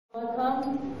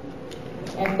Welcome,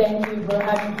 and thank you for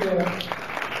having me here.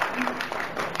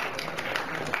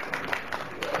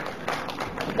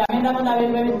 También damos la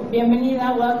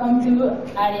bienvenida. Welcome to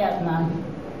Ariadna.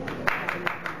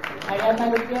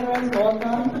 Ariadna Gutierrez,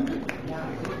 welcome.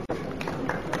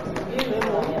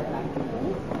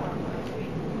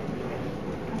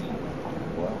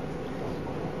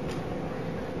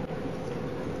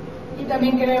 Y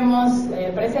también queremos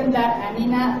presentar a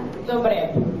Nina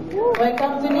Dobrev.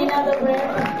 Welcome to Nina Dobrev.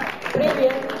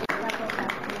 Привет.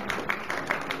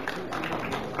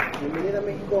 Bienvenida a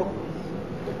México.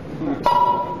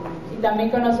 Y también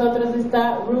con nosotros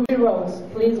está Ruby Rose.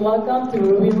 Please welcome to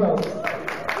Ruby Rose.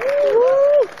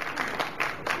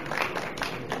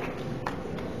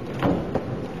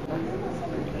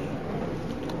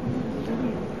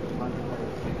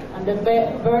 And the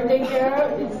birthday girl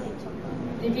is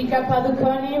Deepika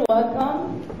Padukone.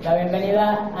 Welcome. La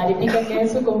bienvenida a Deepika, que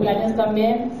es su cumpleaños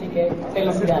también, así que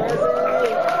felicidades.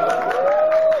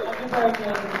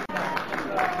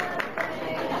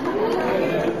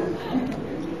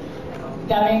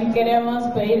 También queremos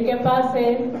pedir que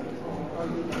pase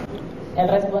el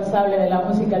responsable de la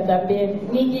música también,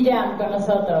 Nicky con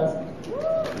nosotros.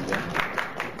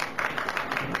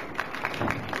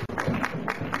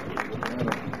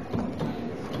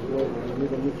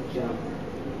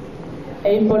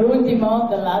 Y por último,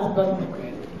 the last but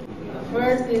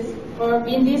first is for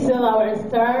Vin Diesel, our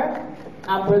star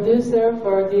and producer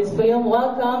for this film.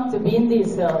 Welcome to Vin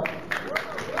Diesel.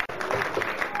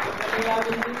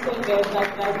 Vin Diesel, que es la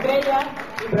estrella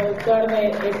y productor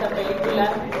de esta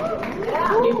película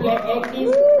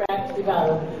XXx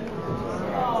Reactivado.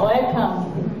 Welcome.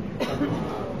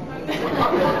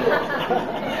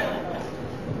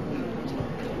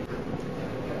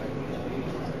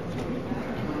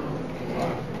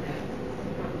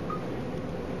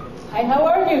 Hi, how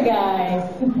are you guys?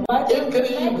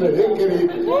 Increíble.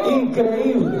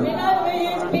 We know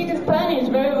you speak Spanish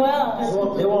very well.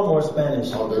 They want more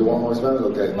Spanish. Oh, they want more Spanish,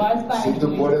 okay. More Spanish. Si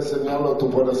tú puedes enseñarlo, tú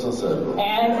puedes hacerlo.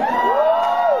 And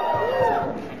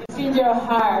it's in your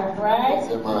heart, right?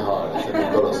 It's in my heart, it's in mi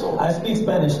corazón. I speak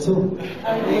Spanish too.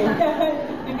 Okay.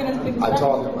 You can speak Spanish. I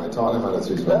taught him how to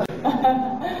speak Spanish.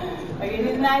 Okay,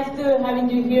 it's nice to having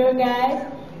you here, guys.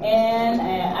 And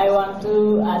I want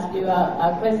to ask you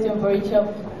a question for each of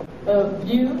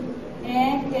you.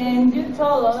 And can you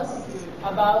tell us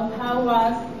about how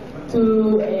was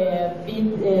to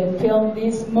film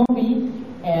this movie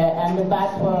and the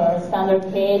back for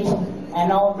standard cage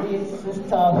and all this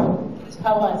stuff?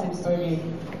 How was it for you?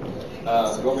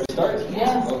 You want me to start?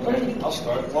 Yes, okay, please. I'll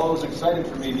start. Well, it was exciting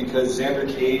for me because Xander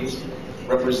Cage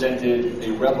represented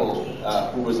a rebel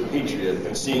who was a patriot,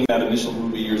 and seeing that initial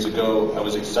movie years ago, I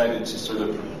was excited to sort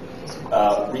of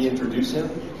reintroduce him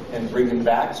and bring him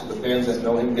back so the fans that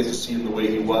know him get to see him the way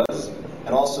he was,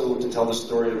 and also to tell the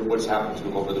story of what's happened to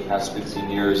him over the past 15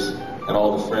 years and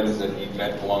all the friends that he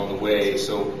met along the way.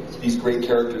 So these great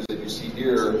characters that you see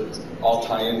here all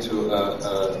tie into a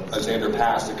Xander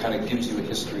past that kind of gives you a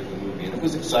history of the movie, and it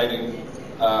was exciting.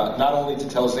 Not only to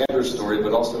tell Xander's story,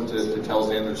 but also to tell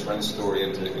Xander's friend's story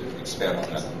and to expand on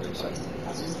that. I'm excited.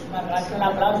 Un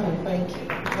aplauso, fue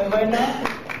muy bueno.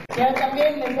 Ya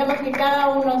también les decíamos que cada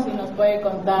uno si nos puede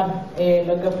contar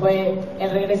lo que fue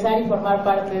el regresar y formar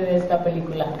parte de esta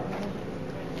película.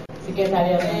 Así que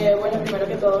Bueno, primero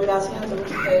que todo, gracias a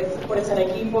todos ustedes por estar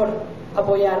aquí, por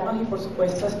apoyarnos y por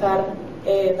supuesto estar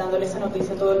dándole esa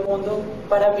noticia a todo el mundo.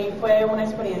 Para mí fue una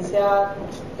experiencia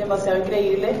demasiado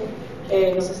increíble.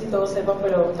 No sé si todos sepan,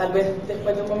 pero tal vez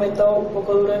después de un momento un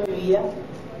poco duro de mi vida,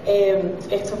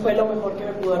 esto fue lo mejor que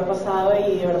me pudo haber pasado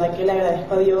y de verdad que le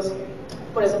agradezco a Dios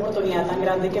por esa oportunidad tan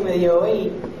grande que me dio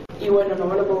y bueno, no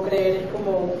me lo puedo creer, es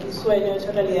como un sueño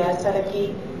hecho realidad estar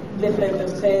aquí de frente a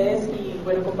ustedes y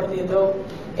bueno, compartiendo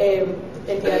el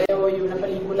día de hoy una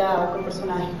película con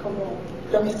personajes como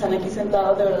los que están aquí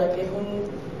sentados. De verdad que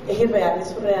es irreal, es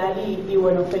surreal y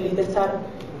bueno, feliz de estar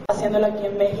haciéndolo aquí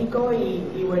en México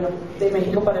y bueno, de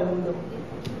México para el mundo.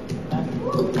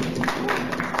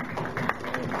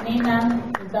 Nina,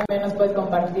 tú también nos puedes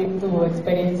compartir tu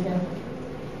experiencia.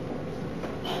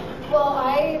 Well,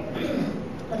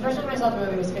 the first time I saw the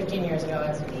movie was 15 years ago,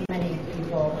 as many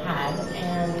people had,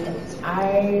 and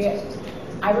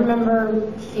I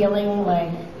remember feeling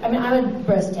like, I'm a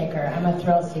risk taker, I'm a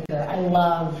thrill seeker. I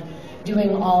love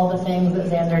doing all the things that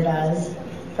Xander does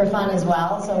for fun as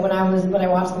well. So when I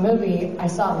watched the movie, I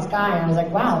saw this guy and I was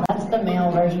like, wow, that's the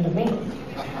male version of me.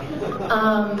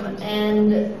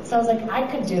 And so I was like, I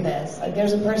could do this. Like,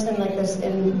 there's a person like this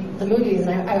in the movies,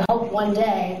 and I hope one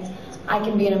day I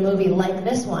can be in a movie like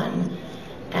this one.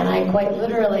 And I quite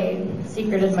literally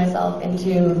secreted myself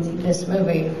into this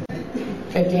movie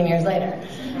 15 years later.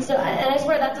 So, and I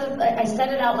swear I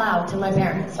said it out loud to my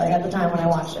parents, like at the time when I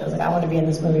watched it. I was like, I want to be in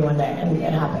this movie one day, and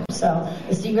it happened. So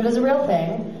the secret is a real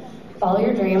thing. Follow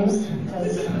your dreams,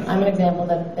 because I'm an example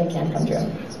that they can come true.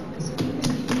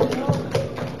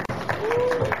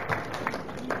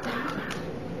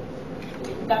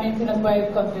 También se nos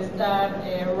puede contestar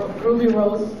Ruby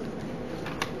Rose.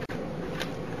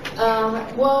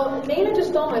 Well, Nina just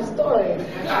stole my story.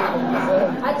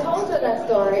 I told her that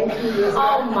story a few years ago.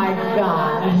 Oh my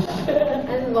gosh.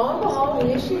 And lo and behold,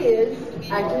 here she is,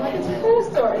 acting like it's her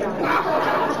story.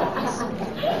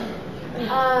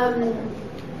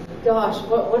 Gosh,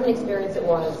 what an experience it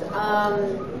was.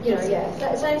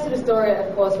 Same sort of story,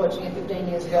 of course, watching it 15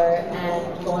 years ago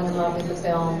and falling in love with the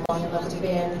film, falling in love with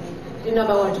Ben. Didn't know if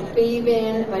I wanted to be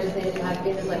Ben, if I just needed to have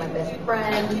Ben as like my best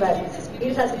friend, but he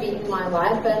just had to be in my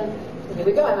life, and here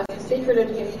we go, I must have secreted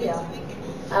him here.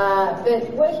 But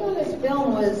working on this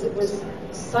film was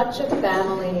such a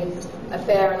family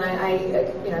affair, and I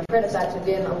credit that to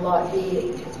Ben a lot.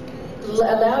 He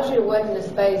allows you to work in a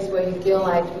space where you feel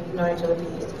like you've known each other for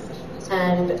years,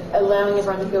 and allowing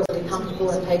everyone to feel really comfortable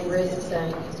and take risks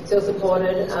and feel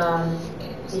supported.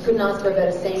 You couldn't ask for a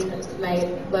better scene mate,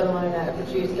 let alone a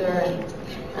producer, and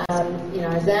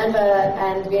Xander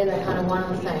and Ben are kind of one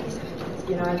and the same.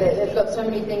 They've got so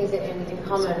many things in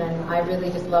common, and I really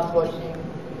just loved watching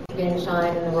Ben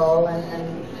shine in the role,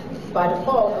 and by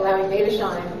default allowing me to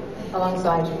shine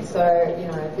alongside you. So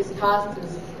this cast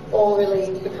has all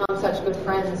really become such good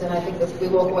friends, and I think that we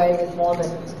walk away with more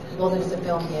than just a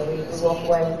film here. We walk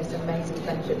away with this amazing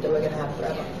friendship that we're going to have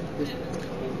forever.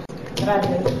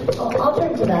 Gracias. I'll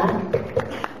turn to that.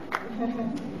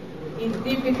 Y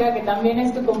Deepika, que también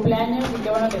es tu cumpleaños y qué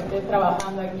bueno que estés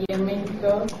trabajando aquí en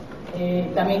México.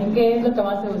 También, ¿qué es lo que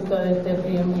más te gustó de este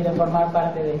film y de formar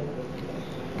parte de él?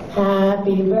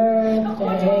 Happy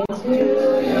birthday to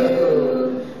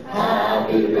you.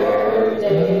 Happy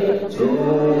birthday to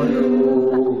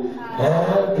you.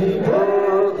 Happy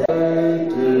birthday,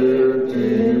 dear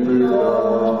Deepika.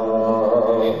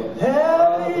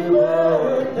 Happy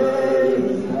birthday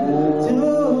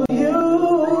to you.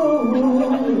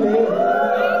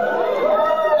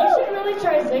 You should really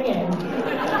try singing.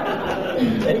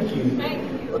 Thank you.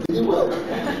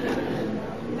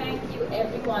 Thank you,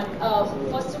 everyone.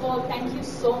 First of all, thank you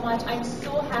so much. I'm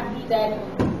so happy that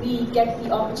we get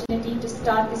the opportunity to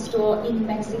start this tour in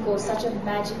Mexico, such a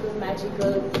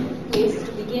magical place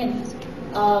to begin.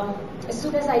 As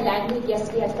soon as I landed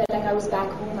yesterday, I felt like I was back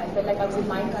home. I felt like I was in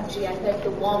my country. I felt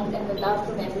the warmth and the love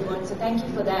from everyone. So thank you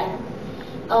for that.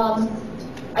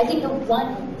 I think the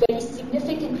one very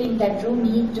significant thing that drew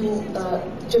me to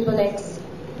XXx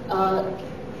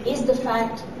is the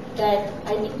fact that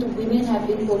I think the women have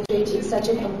been portrayed in such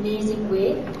an amazing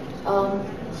way.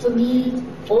 For me,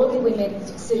 all the women,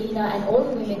 Serena and all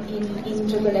the women in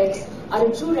XXx are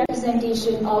a true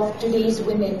representation of today's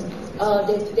women.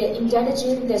 They're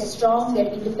intelligent, they're strong,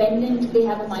 they're independent, they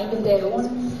have a mind of their own.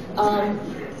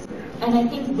 And I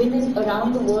think women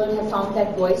around the world have found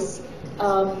that voice,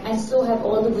 and so have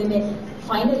all the women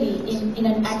finally in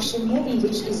an action movie,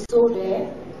 which is so rare.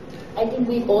 I think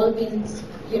we've all been,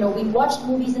 we've watched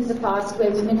movies in the past where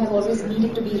women have always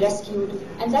needed to be rescued,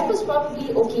 and that was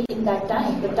probably okay in that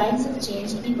time. But times have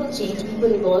changed, people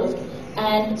evolve,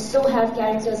 and so have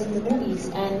characters in the movies.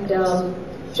 And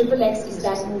XXx is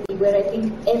that movie where I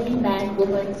think every man,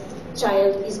 woman,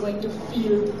 child is going to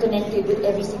feel connected with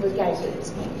every single character in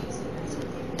this movie.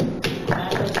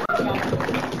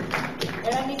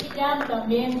 Era Nicky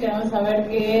también queremos saber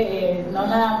que no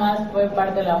nada más fue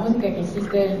parte de la música que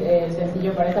hiciste el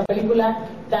sencillo para esta película,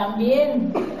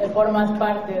 también formas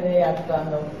parte de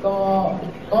actuando.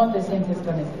 ¿Cómo te sientes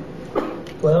con esto?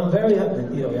 Well, I'm very happy.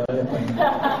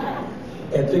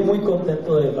 Estoy muy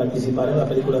contento de participar en la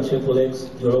película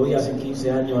XXx. Yo lo vi hace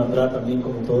 15 años atrás también,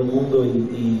 como todo el mundo,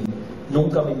 y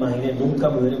nunca me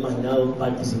hubiera imaginado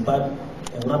participar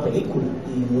en una película,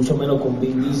 y mucho menos con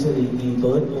Vin Diesel y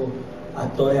todos estos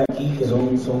actores aquí que son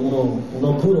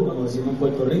unos duros, como decimos en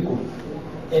Puerto Rico.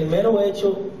 El mero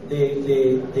hecho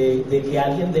de que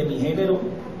alguien de mi género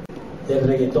del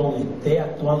reggaetón esté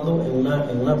actuando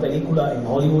en una película en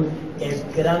Hollywood es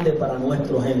grande para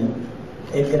nuestro género,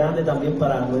 es grande también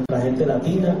para nuestra gente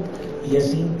latina, y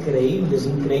es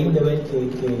increíble ver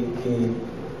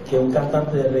que un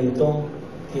cantante de reggaetón,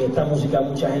 que esta música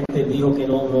mucha gente dijo que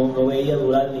no veía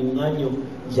durar ni un año,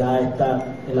 ya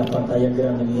está en las pantallas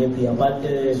grandes, mi gente. Y aparte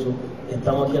de eso,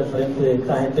 estamos aquí al frente de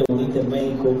esta gente bonita en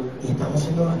México, y estamos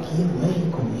haciendo aquí en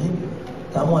México, mi gente.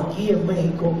 Estamos aquí en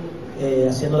México,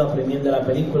 haciendo la premier de la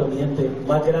película. Mi gente,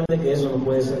 más grande que eso no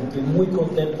puede ser. Estoy muy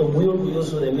contento, muy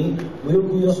orgulloso de mí, muy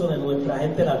orgulloso de nuestra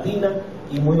gente latina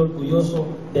y muy orgulloso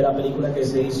de la película que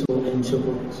se hizo en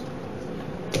XXx.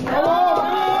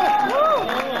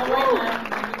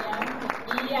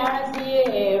 Y ahora sí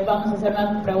vamos a hacer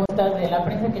unas preguntas de la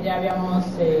prensa que ya habíamos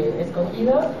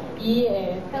escogido y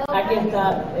aquí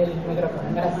está el micrófono.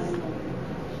 Gracias.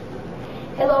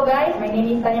 Hello guys, my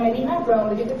name is Tania Medina from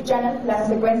the YouTube channel La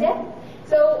Secuencia.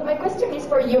 So my question is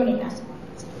for you, Nina.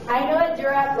 I know that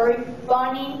you're a very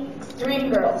funny, extreme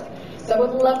girl. So I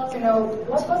would love to know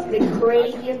what was the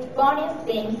craziest, funniest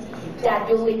thing that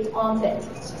you lived on set?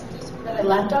 That I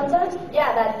left on set?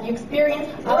 Yeah, that you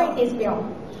experienced during this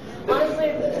film.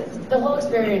 Honestly, the whole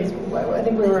experience, I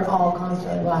think we were all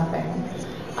constantly laughing.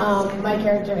 My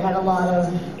character had a lot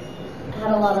of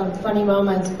funny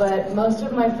moments, but most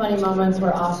of my funny moments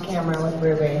were off camera with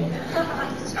Ruby.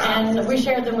 And we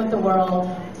shared them with the world.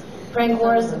 Prank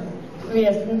wars,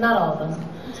 yes, not all of them.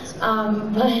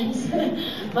 But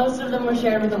most of them were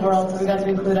shared with the world, so we got to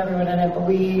include everyone in it. But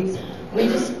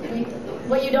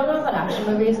what you don't know about action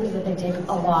movies is that they take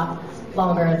a lot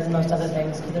longer than most other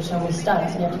things because there's so many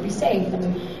stunts and you have to be safe and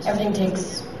everything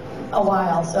takes a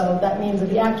while. So that means that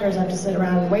the actors have to sit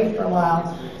around and wait for a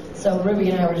while. So Ruby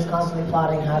and I were just constantly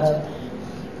plotting how to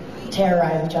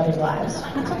terrorize each other's lives.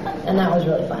 And that was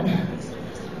really fun.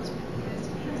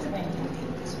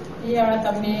 Y ahora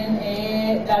también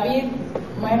David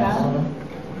Muera.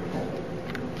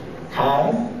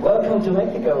 Hi, welcome to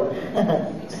Mexico.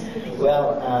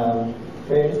 Well,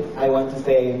 first I want to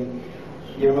say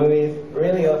your movie is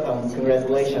really awesome.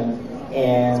 Congratulations.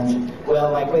 And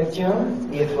well, my question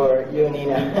is for you,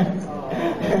 Nina.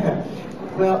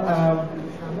 Well,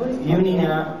 you,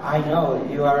 Nina, I know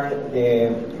you are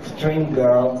the extreme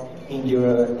girl in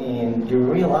your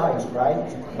real life,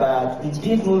 right? But in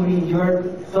this movie, you're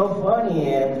so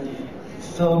funny and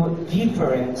so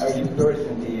different as a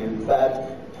person to you.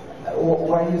 But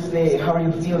what do you say? How are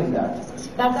you feeling that?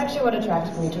 That's actually what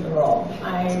attracted me to the role.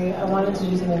 I wanted to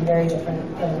do something very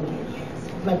different than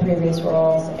my previous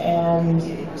roles, and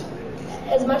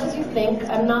as much as you think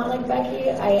I'm not like Becky,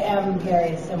 I am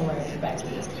very similar to Becky.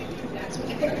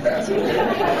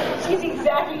 She's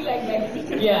exactly like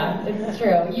Becky. Yeah, it's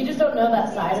true. You just don't know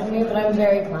that side of me, but I'm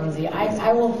very clumsy.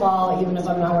 I will fall even if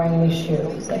I'm not wearing any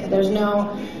shoes. Like, there's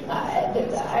no...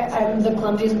 I'm the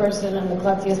clumsiest person, I'm the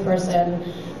klutziest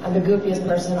person, I'm the goofiest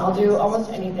person. I'll do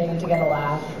almost anything to get a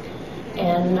laugh.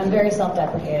 And I'm very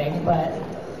self-deprecating, but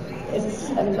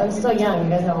I'm still young. You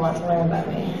guys have a lot to learn about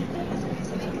me.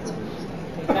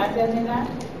 Gracias, Nina.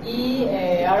 Y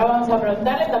ahora vamos a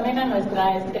preguntarle también a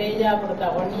nuestra estrella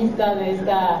protagonista de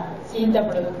esta cinta,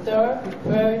 productor.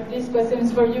 This question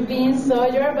is for you, Vince. So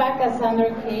you're back as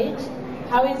Sandra Cage.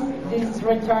 How is this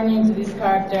returning to this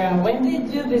character, and when did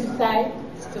you decide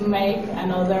to make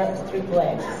another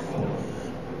XXx?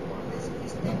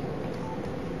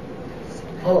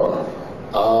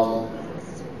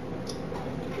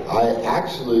 I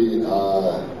actually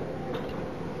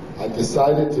I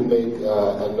decided to make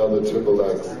another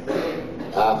XXx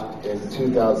in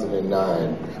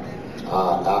 2009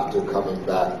 after coming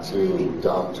back to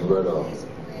Dom Toretto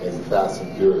in Fast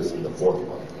and Furious in the fourth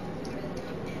one.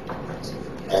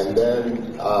 And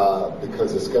then,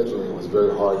 because of scheduling, it was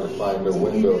very hard to find a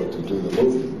window to do the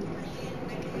movie.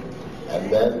 And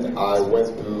then I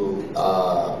went through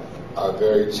a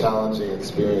very challenging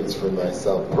experience for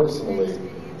myself personally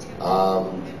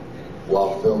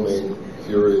while filming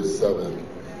Furious 7.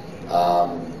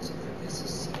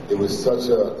 It was such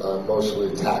an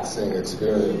emotionally taxing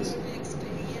experience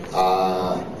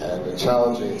and a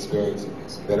challenging experience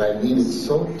that I needed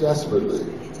so desperately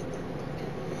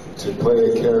to play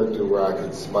a character where I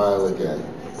could smile again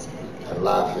and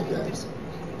laugh again.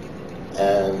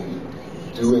 And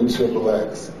doing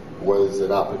XXx was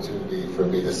an opportunity for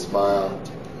me to smile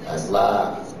and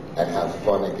laugh and have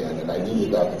fun again, and I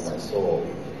needed that in my soul.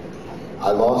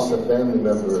 I lost a family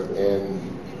member in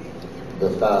the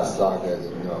Fast saga, as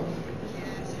you know.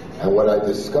 And what I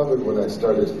discovered when I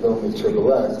started filming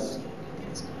XXx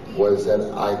was that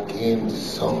I gained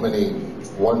so many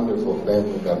wonderful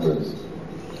family members.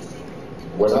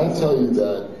 When I tell you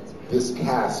that this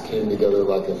cast came together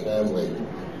like a family,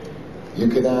 you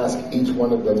can ask each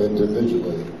one of them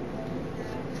individually.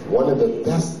 One of the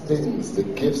best things, the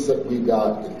gifts that we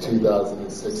got in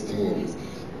 2016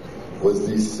 was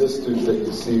these sisters that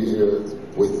you see here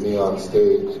with me on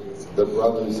stage, the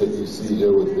brothers that you see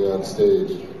here with me on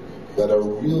stage, that are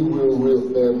real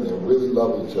family and really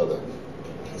love each other.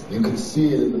 You can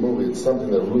see it in the movie. It's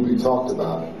something that Ruby talked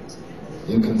about.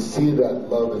 You can see that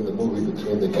love in the movie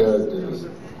between the characters.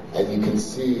 and you can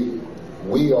see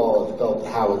we all have felt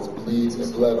how it's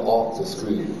bled off the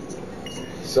screen.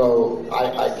 So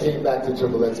I came back to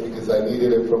XXX because I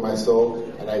needed it for my soul,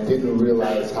 and I didn't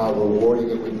realize how rewarding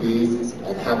it would be,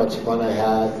 and how much fun I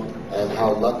had, and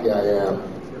how lucky I am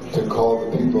to call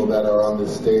the people that are on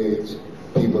this stage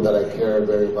people that I care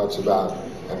very much about,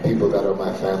 and people that are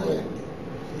my family.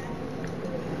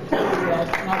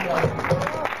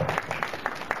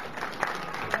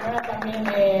 Ahora también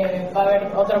va a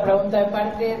haber otra pregunta de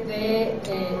parte de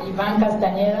Iván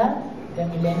Castañeda, de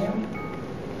Milenio.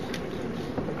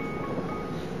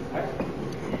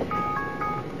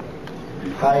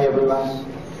 Hi everyone.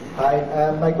 Hi,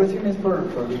 my question is for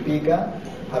Deepika.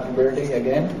 Happy birthday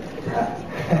again.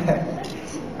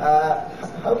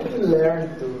 How do you learn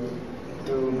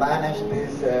to manage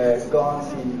these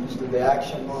guns into the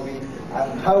action movie,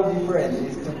 and how different it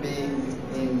is to be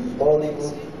in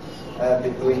Bollywood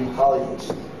between Hollywood?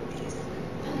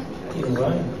 You're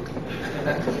right.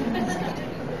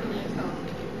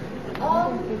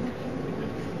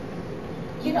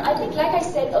 You know, I think, like I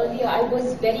said earlier, I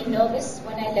was very nervous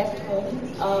when I left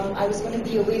home. I was going to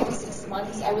be away for 6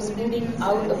 months. I was moving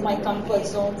out of my comfort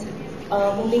zone,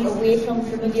 moving away from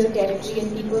familiar territory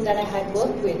and people that I had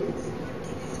worked with.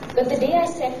 But the day I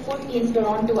set foot in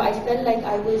Toronto, I felt like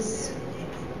I was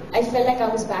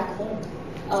back home.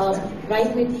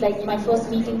 Right with like my first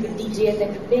meeting with DJ and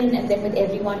then with Ben and then with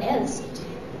everyone else.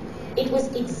 It was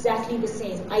exactly the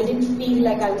same. I didn't feel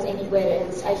like I was anywhere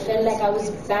else. I felt like I was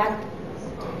back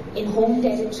in home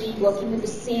territory, working with the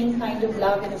same kind of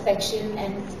love and affection,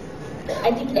 and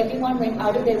I think everyone went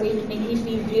out of their way to make me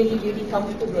feel really, really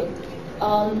comfortable.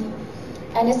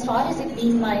 And as far as it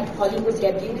being my Hollywood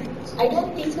debut, I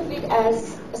don't think of it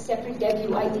as a separate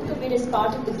debut. I think of it as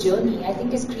part of the journey. I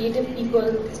think as creative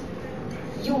people,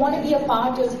 you want to be a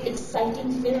part of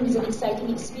exciting films and exciting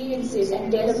experiences and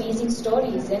tell amazing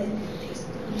stories and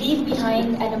leave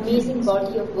behind an amazing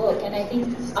body of work. And I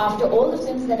think after all the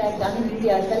films that I've done in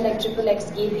India, I felt like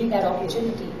XXX gave me that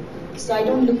opportunity. So I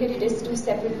don't look at it as two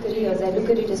separate careers. I look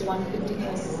at it as one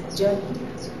continuous journey.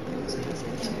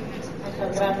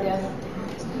 Muchas gracias.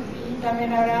 Y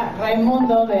también ahora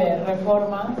Raimundo de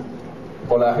Reforma.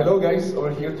 Hola, hello guys,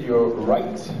 over here to your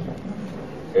right.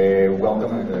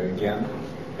 Welcome again.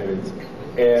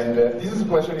 And this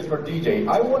question is for DJ.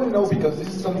 I want to know, because this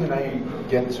is something I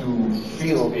get to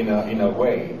feel in a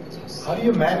way. How do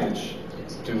you manage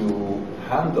to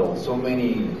handle so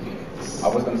many, I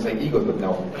was going to say egos, but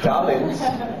no, talents,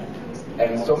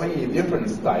 and so many different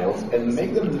styles, and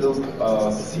make them look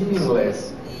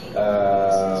seamless,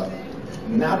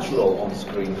 natural on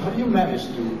screen? How do you manage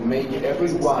to make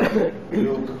everyone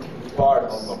look part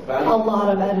of a band? A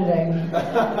lot of editing.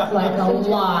 Like a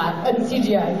lot. And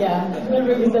CGI, yeah.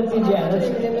 Literally said CGI.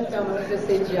 In the film, it was just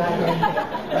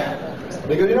CGI.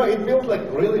 Because, you know, it feels like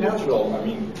really natural. I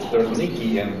mean, there's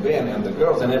Nicky and Ben and the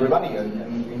girls and everybody, and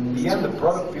in the end, the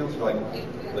product feels like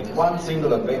one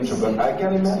single adventure. But I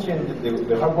can imagine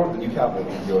the hard work that you have in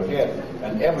your head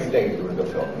and every day during the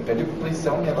film. Can you please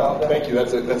tell me about that? Thank you.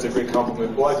 That's a great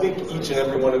compliment. Well, I think each and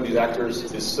every one of these actors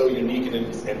is so unique,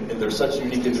 and they're such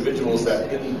unique individuals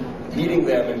that in meeting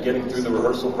them and getting through the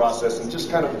rehearsal process and just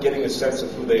kind of getting a sense of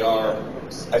who they are,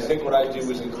 I think what I do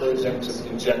is encourage them to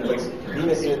inject, like,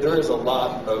 Nina, there is a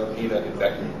lot of Nina in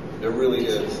Becky. There really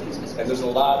is. And there's a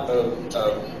lot of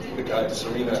Deepika and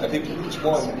Serena. I think each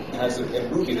one has,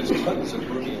 and Ruby, there's tons of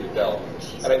Ruby and Adele.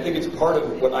 And I think it's part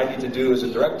of what I need to do as a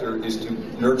director is to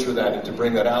nurture that and to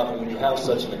bring that out. And when you have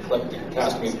such an eclectic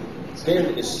cast, I mean,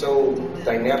 Ben is so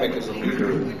dynamic as a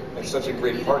leader and such a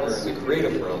great partner in the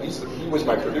creative realm. He was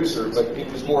my producer, but he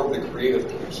was more of the creative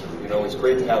producer. You know, it's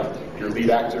great to have your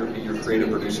lead actor be your creative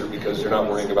producer because you're not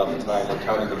worrying about the time or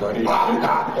counting the money.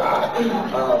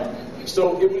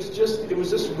 So it was just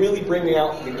really bringing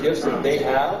out the gifts that they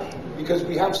have, because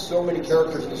we have so many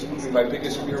characters in this movie. My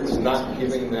biggest fear was not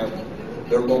giving them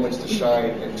their moments to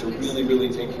shine and to really, really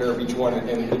take care of each one. And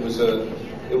it was a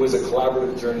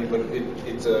collaborative journey, but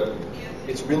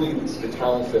it's really the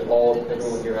talents that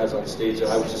everyone here has on stage that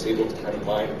I was just able to kind of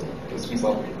mine and keep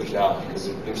up and push out because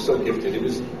they're so gifted.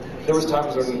 There was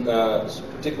times when,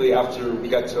 particularly after we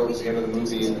got towards the end of the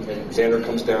movie, and Xander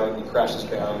comes down, he crashes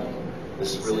down.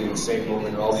 This really insane moment,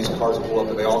 and all these cars pull up,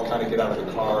 and they all kind of get out of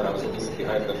the car, and I was looking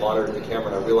behind the monitor at the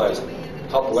camera, and I realized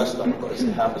how blessed I was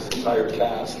to have this entire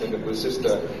cast, and it was just,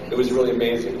 it was really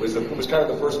amazing. It was kind of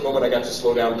the first moment I got to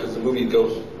slow down, because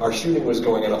our shooting was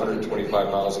going at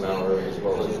 125 miles an hour as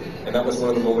well, and that was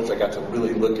one of the moments I got to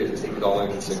really look at and take it all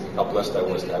in and think how blessed I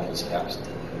was to have this cast.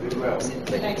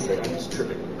 Thank you very much.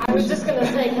 Terrific. I was just going to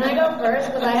say, can I go first?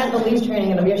 Because I had the least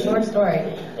training. It'll be a short story.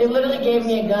 They literally gave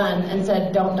me a gun and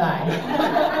said, don't die.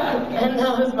 And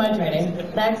that was my training.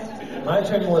 Next. My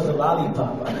training was a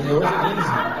lollipop. I mean, it wasn't easy.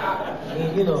 I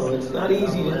mean, you know, it's not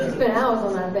easy. You spent hours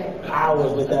on that thing.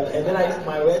 Hours with that. And then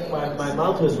my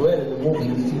mouth was red in the movie.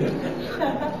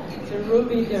 So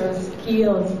Ruby, your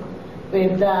skills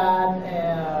with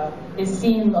that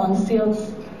scene on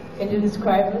stilts, can you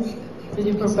describe us? Did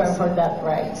you prepare for that,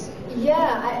 right?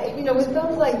 Yeah, with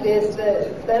films like this,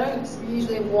 they don't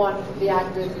usually want the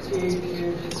actors to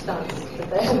do stunts that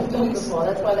they haven't done before.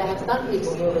 That's why they have stunt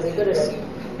people who are really good at it.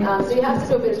 So you have to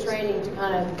do a bit of training to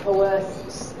kind of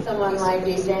coerce someone like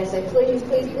DJ and say, please,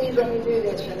 please, please let me do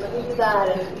this and let me do that,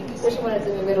 and especially when it's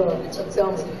in the middle of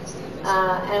filming.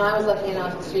 And I was lucky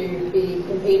enough to be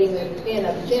competing with Ian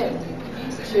at the gym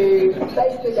to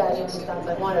basically go into the stunts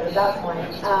I wanted at that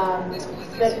point.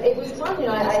 But it was fun,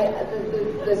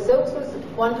 the silks was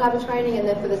one type of training, and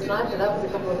then for the sniper, that was a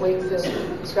couple of weeks of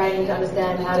training to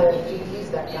understand how to use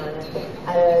that gun and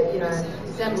how to,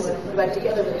 assemble it and put it back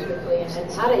together really quickly,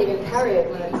 and how to even carry it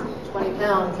when it's 20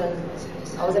 pounds, and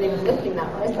I wasn't even lifting that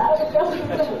when I started filming.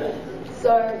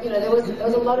 So, there was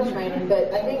a lot of training,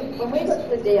 but I think when we got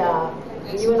to the DR,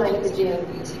 and you and I hit the gym,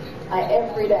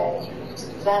 every day,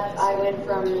 that I went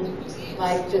from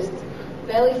just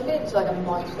fairly fit to a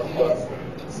monster fit.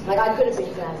 I could have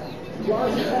been Santa.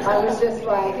 I was just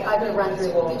I could have run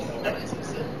through walls.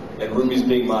 And Ruby's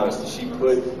being modest. She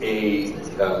put a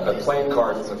playing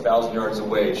card from 1,000 yards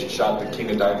away. She shot the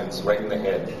King of Diamonds right in the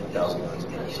head 1,000 yards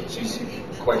away. So she's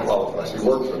quite qualified. She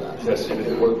worked for that. Yes, she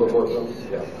did. Worked before film.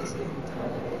 Yeah.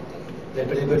 Del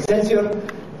periódico Excelsior,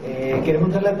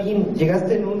 queremos preguntarle a Pin,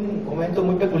 llegaste en un momento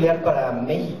muy peculiar para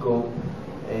México,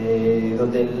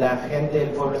 donde la gente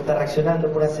del pueblo está reaccionando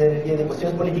por una serie de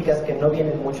cuestiones políticas que no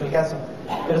vienen mucho al caso.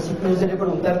 Pero sí me gustaría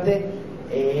preguntarte,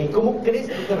 ¿cómo crees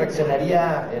tú que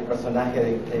reaccionaría el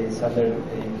personaje de Sander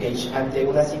Cage ante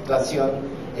una situación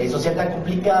social tan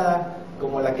complicada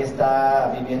como la que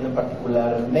está viviendo en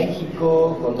particular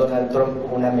México, con Donald Trump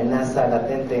como una amenaza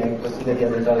latente en cuestión de días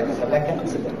de entrar a la Casa Blanca,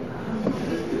 etcétera?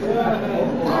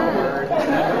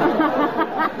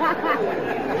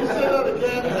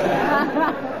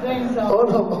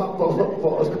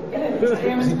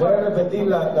 Si puede repetir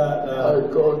la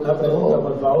pregunta,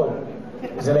 por favor.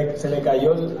 Se le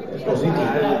cayó el cosito.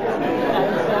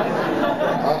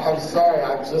 I'm sorry,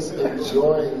 I'm just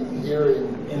enjoying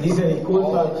hearing Dice, disculpa,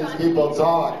 all of these people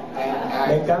talk.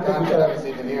 Me encanta escuchar. I can't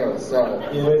even hear, sorry.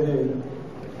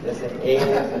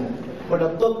 Bueno,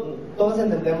 todos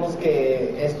entendemos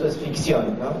que esto es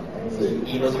ficción, ¿no? Sí.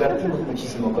 Y nos divertimos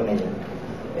muchísimo con ella.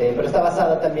 Pero está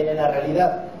basada también en la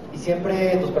realidad. Y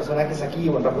siempre tus personajes aquí,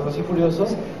 o en Rápidos y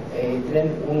Furiosos,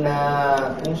 tienen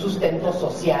un sustento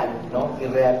social, ¿no? Y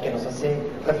real, que nos hace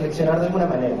reflexionar de alguna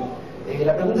manera.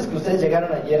 La pregunta es que ustedes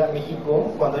llegaron ayer a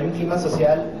México cuando hay un clima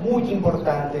social muy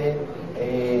importante,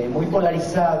 muy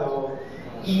polarizado,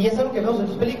 y es algo que vemos en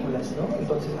tus películas, ¿no?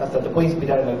 Entonces hasta te puede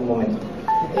inspirar en algún momento.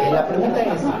 La pregunta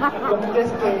es, ¿cómo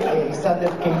crees que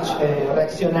Sander Cage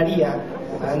reaccionaría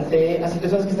ante las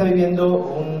situaciones que está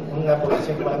viviendo una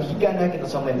población como la mexicana, que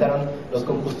nos aumentaron los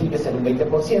combustibles en un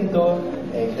 20%,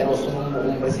 tenemos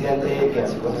un presidente que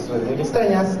hace cosas muy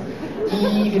extrañas,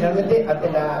 y finalmente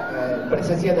ante la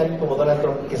presencia de alguien como Donald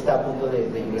Trump, que está a punto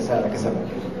de ingresar a la Casa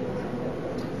Blanca?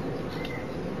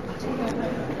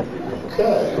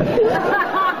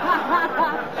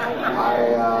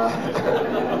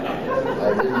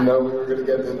 I didn't know we were going to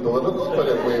get this political, but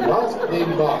if we must, we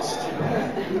must.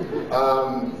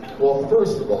 Well,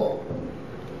 first of all,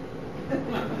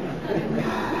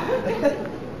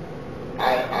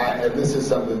 and this is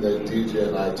something that DJ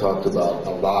and I talked about a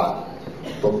lot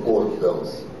before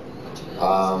films.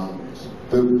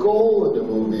 The goal of the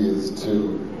movie is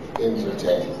to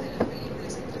entertain.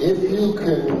 If you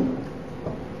can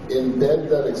embed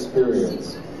that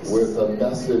experience with a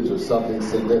message or something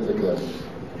significant,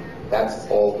 that's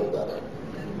all the better.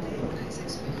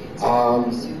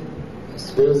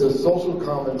 There's a social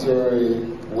commentary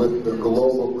with the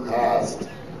global cast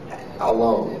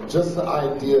alone. Just the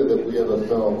idea that we have a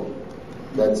film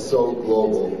that's so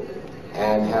global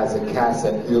and has a cast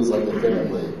that feels like a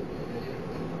family.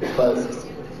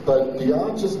 But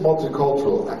beyond just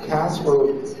multicultural, a cast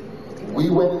where we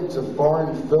went into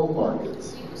foreign film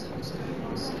markets.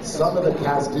 Some of the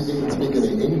cast didn't even speak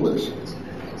any English.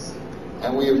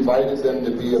 And we invited them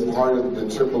to be a part of the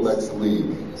XXX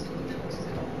League.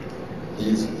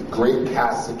 These great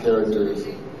cast of characters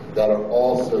that are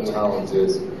all so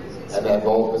talented and have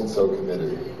all been so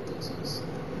committed.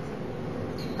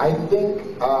 I think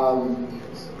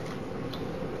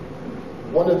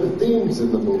one of the themes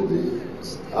in the movie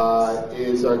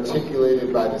is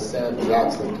articulated by the Sam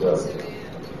Jackson character.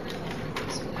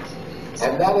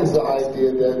 And that is the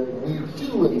idea that we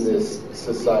do in this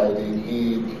society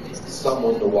need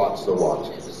someone to watch the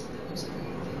watchers.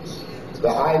 The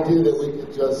idea that we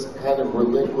could just kind of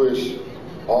relinquish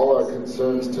all our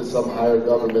concerns to some higher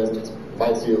government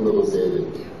might be a little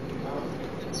dated.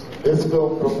 This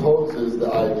film proposes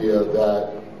the idea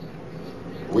that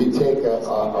we take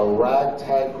a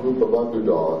ragtag group of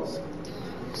underdogs,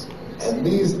 and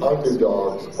these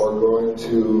underdogs are going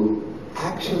to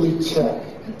actually check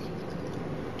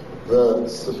the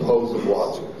supposed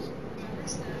watchers.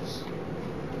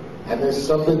 And there's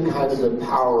something kind of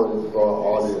empowering for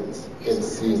our audience in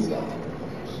seeing that.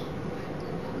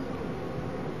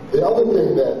 The other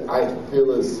thing that I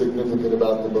feel is significant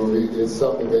about the movie is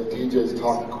something that DJ's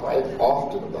talked quite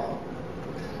often about,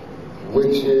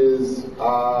 which is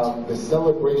the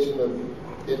celebration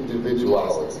of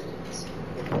individuality.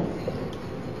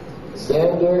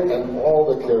 Xander and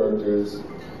all the characters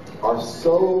are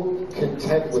so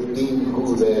content with being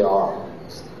who they are.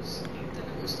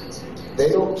 They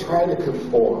don't try to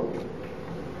conform.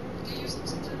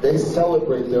 They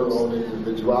celebrate their own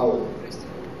individuality.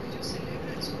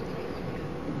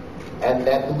 And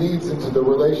that leads into the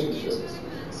relationships.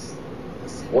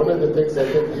 One of the things I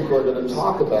think people are going to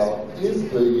talk about is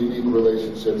the unique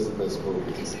relationships in this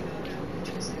movie.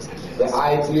 The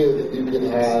idea that you can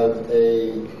have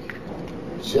a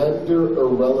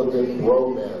gender-irrelevant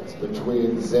romance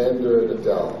between Xander and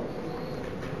Adele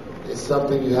is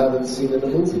something you haven't seen in a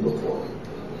movie before.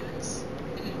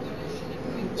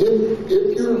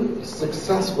 If you're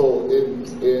successful in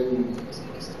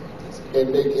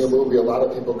making a movie, a lot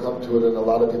of people come to it and a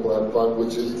lot of people have fun,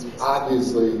 which is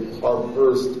obviously our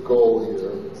first goal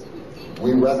here.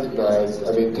 We recognize,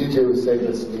 I mean, DJ was saying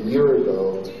this a year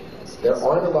ago, there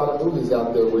aren't a lot of movies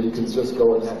out there where you can just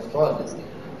go and have fun.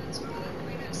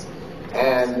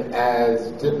 And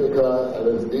as Deepika and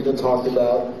as Nina talked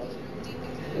about,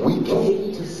 we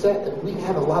came to set and we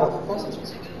had a lot of fun.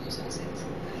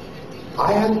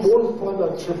 I had more fun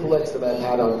on XXX than I've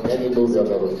had on any movie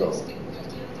I've ever filmed.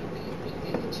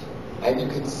 And you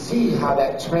can see how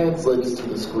that translates to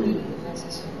the screen.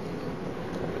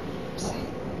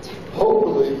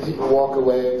 Hopefully people walk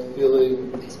away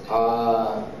feeling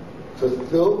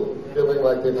fulfilled, feeling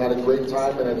like they've had a great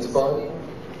time and it's fun.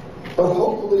 But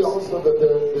hopefully also that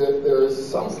there is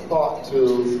some thought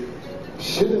to,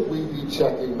 shouldn't we be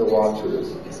checking the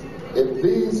watchers? If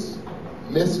these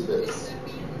misfits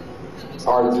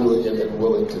are doing it and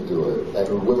willing to do it, and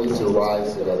are willing to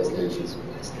rise to that occasion,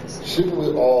 shouldn't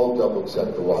we all double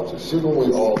check the watchers? Shouldn't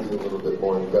we all be a little bit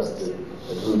more invested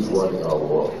in who's running our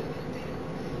world?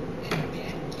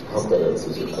 I hope that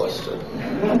answers your question.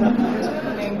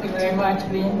 Thank you very much,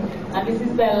 Lynn. And this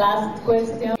is the last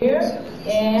question here.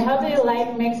 How do you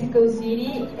like Mexico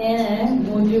City? And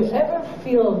would you ever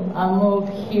feel a move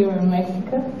here in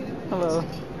Mexico? Hello.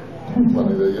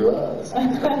 Funny that you ask.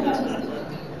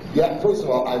 Yeah, first of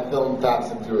all, I filmed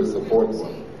Fast and Furious, the fourth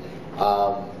one.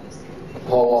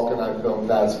 Paul Walker and I filmed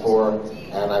Fast 4,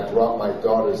 and I brought my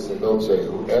daughter, Similce,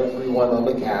 who everyone on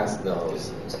the cast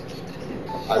knows.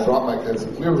 I brought my kids,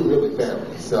 we were really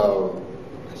family, so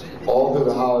all through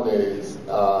the holidays,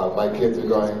 my kids are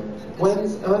going,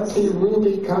 when's Auntie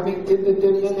Ruby coming to the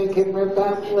Dominican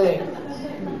Republic?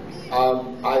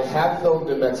 I have filmed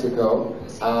in Mexico.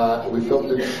 We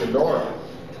filmed in Sonora,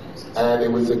 and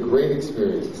it was a great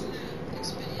experience.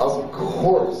 Of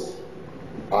course,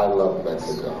 I love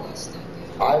Mexico.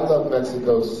 I love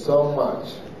Mexico so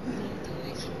much.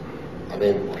 I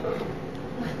mean,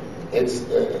 it's,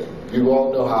 you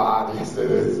all know how obvious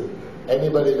it is.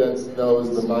 Anybody that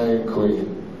knows the Mayan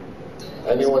Queen,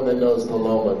 anyone that knows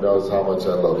Paloma knows how much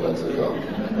I love Mexico.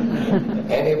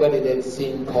 Anybody that's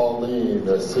seen Pauline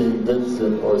or seen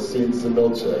Vincent or seen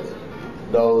Similce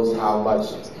knows how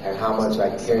much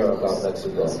I care about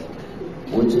Mexico.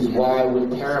 Which is why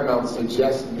when Paramount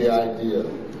suggested the idea,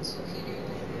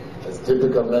 as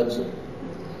Deepika mentioned,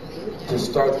 to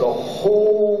start the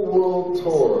whole world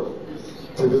tour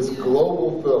to this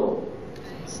global film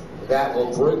that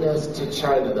will bring us to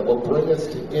China, that will bring us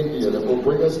to India, that will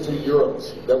bring us to Europe,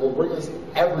 that will bring us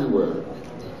everywhere.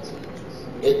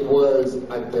 It was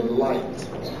a delight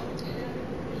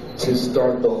to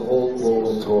start the whole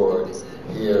global tour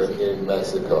here in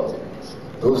Mexico.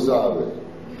 Tú sabes,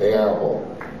 te amo,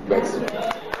 Mexico.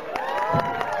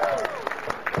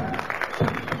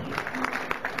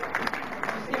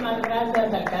 Muchísimas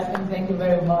gracias al casting. Thank you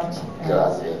very much.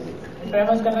 Gracias.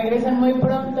 Esperemos que regresen muy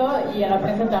pronto y a la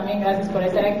prensa también gracias por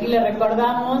estar aquí. Les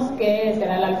recordamos que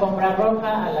será la alfombra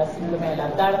roja a las 5:30 de la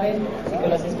tarde, así que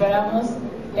los esperamos.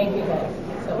 Thank you guys.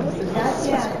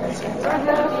 Gracias.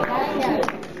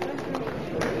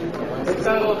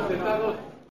 Sentados.